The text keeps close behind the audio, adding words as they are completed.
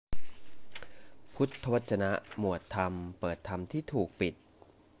พุทธวจนะ หมวดธรรม เปิดธรรมที่ถูกปิด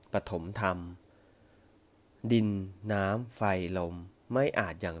ปฐมธรรม ดิน น้ำ ไฟ ลม ไม่อา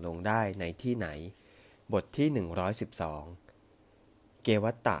จอย่างลงได้ในที่ไหน บทที่ 112 เก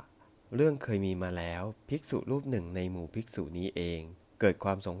วัตตะ เรื่องเคยมีมาแล้ว ภิกษุรูปหนึ่งในหมู่ภิกษุนี้เอง เกิดคว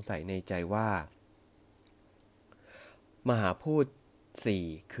ามสงสัยในใจว่า มหาพูดสี่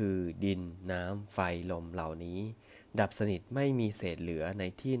คือ ดิน น้ำ ไฟ ลม เหล่านี้ ดับสนิทไม่มีเศษเหลือใน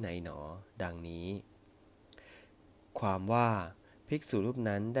ที่ไหนหนอ ดังนี้ ความว่า ภิกษุรูป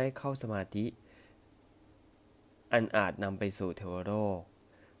นั้นได้เข้าสมาธิ อันอาจนำไปสู่เทวโลก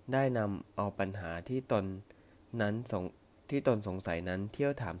ได้นำเอาปัญหาที่ตนสงสัยนั้นเที่ย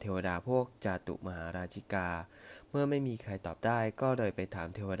วถามเทวดาพวกจาตุมหาราชิกา เมื่อไม่มีใครตอบได้ก็เลยไปถาม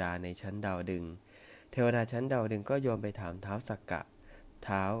เทวดาในชั้นดาวดึงส์เทวดาชั้นดาวดึงส์ก็โยนไปถามท้าวสักกะ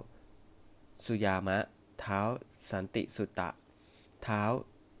ท้าวสุยามะ ท้าวสันติสุตะ ท้าว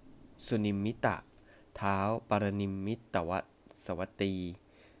สุนิมมิตะ ท้าวปรนิมมิตวสวัตตี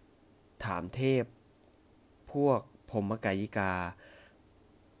ถามเทพพวกพรหมกายิกา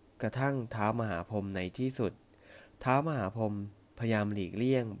กระทั่งท้าวมหาพรหมในที่สุด ท้าวมหาพรหมพยายามหลีกเ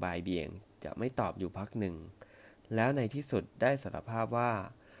ลี่ยงบ่ายเบี่ยงจะไม่ตอบอยู่พักหนึ่ง แล้วในที่สุดได้สารภาพว่า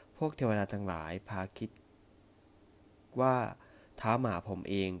พวกเทวดาทั้งหลายพาคิดว่าท้าวมหาพรหม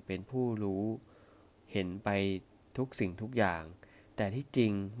เองเป็นผู้รู้เห็นไปทุกสิ่งทุกอย่าง แต่ที่จริ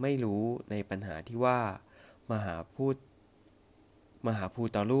งไม่รู้ในปัญหาที่ว่ามหาภู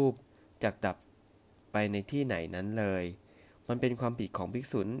ตรูปจักดับไปในที่ไหนนั้นเลย มันเป็นความผิดของภิก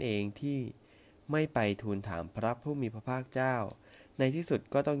ษุนั่นเองที่ไม่ไปทูลถามพระผู้มีพระภาคเจ้า ในที่สุด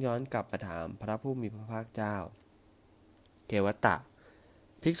ก็ต้องย้อนกลับมาถามพระผู้มีพระภาคเจ้า เกวัตตะ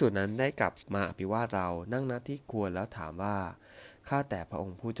ภิกษุนั้นได้กลับมาอภิวาทเรานั่งณที่ควรแล้วถามว่า ข้าแต่พระอง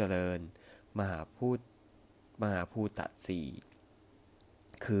ค์ผู้เจริญ มหาภูตสี่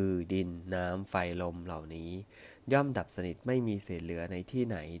คือดิน น้ำ ไฟ ลม เหล่านี้ย่อมดับสนิทไม่มีเศษเหลือในที่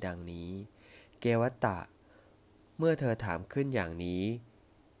ไหนดังนี้ เกวัตตะ เมื่อเธอถามขึ้นอย่างนี้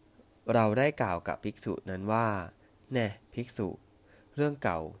เราได้กล่าวกับภิกษุนั้นว่า แน่ภิกษุ เรื่องเ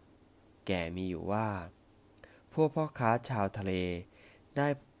ก่าแก่มีอยู่ว่า พวกพ่อค้าชาวทะเลได้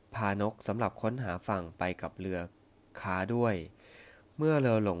พานกสำหรับค้นหาฝั่งไปกับเรือค้าด้วย เมื่อเ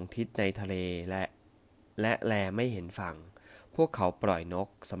รือหลงทิศในทะเลและแลไม่เห็นฝั่ง พวกเขาปล่อยนก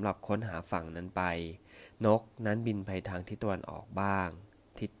สำหรับค้นหาฝั่งนั้นไป นกนั้นบินไปทางทิศตะวันออกบ้าง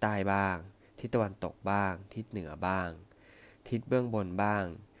ทิศใต้บ้าง ทิศตะวันตกบ้าง ทิศเหนือบ้าง ทิศเบื้องบนบ้าง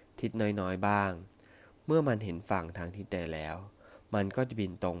ทิศน้อยๆบ้าง เมื่อมันเห็นฝั่งทางทิศใดแล้ว มันก็จะบิ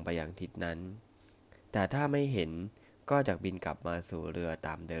นตรงไปยังทิศนั้น แต่ถ้าไม่เห็นก็จะบินกลับมาสู่เรือต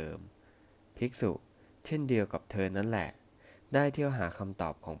ามเดิม ภิกษุ เช่นเดียวกับเธอนั่นแหละ ได้เที่ยวหาคำตอ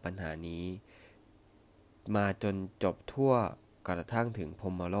บของปัญหานี้ มาจนจบทั่วกระทั่งถึงพร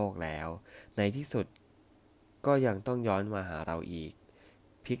หมโลกแล้ว ในที่สุดก็ยังต้องย้อนมาหาเราอีก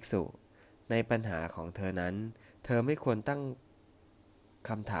ภิกษุ ในปัญหาของเธอนั้น เธอไม่ควรตั้ง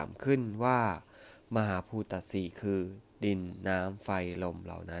คำถามขึ้นว่า มหาภูตสี่คือ ดิน น้ำ ไฟ ลม เ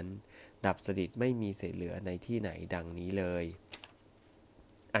หล่านั้น ดับสนิทไม่มีเศษเหลือในที่ไหนดังนี้เลย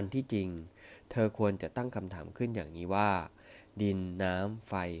อันที่จริง เธอควรจะตั้งคำถามขึ้นอย่างนี้ว่า ดิน น้ำ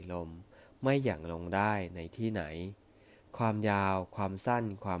ไฟ ลม ไม่หยั่งลงได้ในที่ไหน ความยาว ความสั้น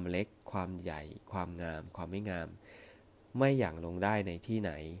ความเล็ก ความใหญ่ ความงาม ความไม่งาม ไม่หยั่งลงได้ในที่ไห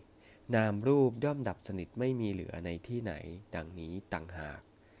น นามรูปย่อมดับสนิทไม่มีเหลือในที่ไหน ดังนี้ต่างหาก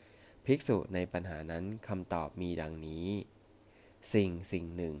ภิกษุในปัญหานั้นคำตอบมีดังนี้ สิ่ง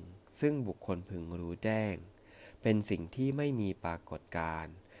หนึ่งซึ่งบุคคลพึงรู้แจ้ง เป็นสิ่งที่ไม่มีปรากฏการ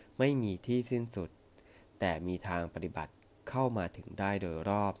ณ์ไม่มีที่สิ้นสุด แต่มีทางปฏิบัติเข้ามาถึงได้โดย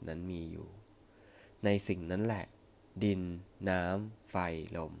รอบนั้นมีอยู่ ในสิ่งนั้นแหละ ดิน น้ำ ไฟ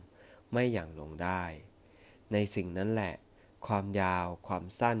ลม ไม่หยั่งลงได้ ในสิ่งนั้นแหละ ความยาว ความ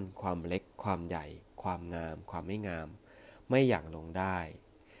สั้น ความเล็ก ความใหญ่ ความงาม ความไม่งาม ไม่หยั่งลงได้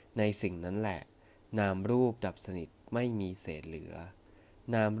ในสิ่งนั้นแหละ นามรูปดับสนิทไม่มีเศษเหลือ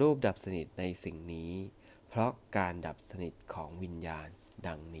นามรูปดับสนิทในสิ่งนี้ เพราะการดับสนิทของวิญญาณ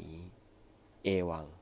ดังนี้ เอวัง